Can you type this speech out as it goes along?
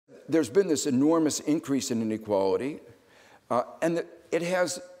there's been this enormous increase in inequality, and it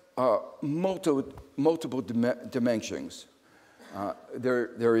has multiple dimensions.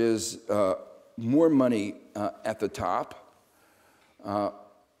 There is more money at the top.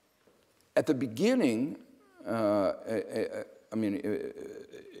 At the beginning, I mean,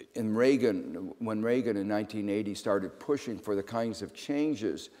 in Reagan, when Reagan in 1980 started pushing for the kinds of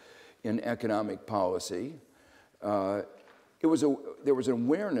changes in economic policy, there was an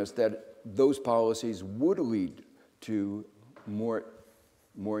awareness that those policies would lead to more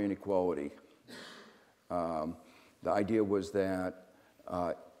inequality. The idea was that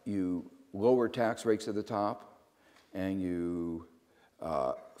you lower tax rates at the top, and you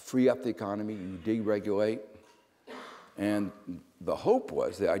free up the economy, you deregulate. And the hope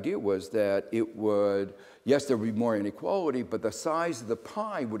was, the idea was that it would, yes, there would be more inequality, but the size of the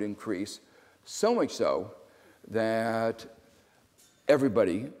pie would increase, so much so that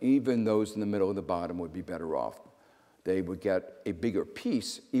everybody, even those in the middle and the bottom, would be better off. They would get a bigger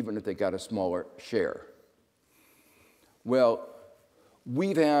piece, even if they got a smaller share. Well,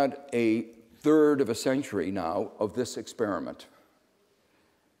 we've had a third of a century now of this experiment,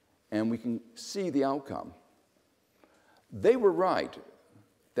 and we can see the outcome. They were right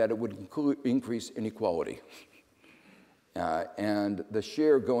that it would increase inequality. And the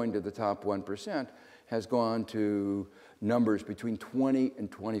share going to the top 1% has gone to numbers between 20 and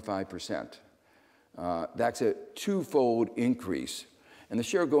 25%. That's a twofold increase. And the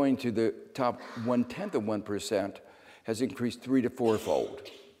share going to the top 1/10 of 1% has increased 3- to 4-fold.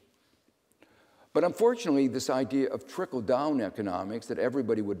 But unfortunately, this idea of trickle-down economics, that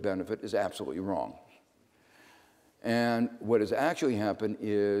everybody would benefit, is absolutely wrong. And what has actually happened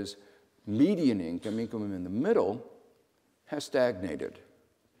is median income in the middle, has stagnated.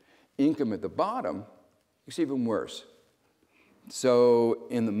 Income at the bottom is even worse. So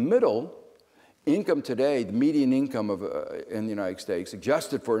in the middle, income today, the median income in the United States,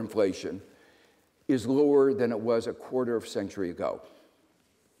 adjusted for inflation, is lower than it was a quarter of a century ago.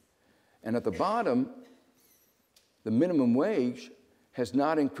 And at the bottom, the minimum wage has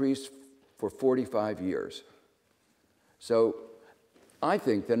not increased for 45 years. So I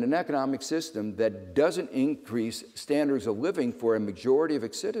think that an economic system that doesn't increase standards of living for a majority of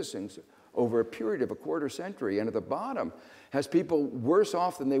its citizens over a period of a quarter century, and at the bottom has people worse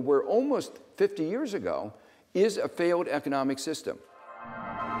off than they were almost 50 years ago, is a failed economic system.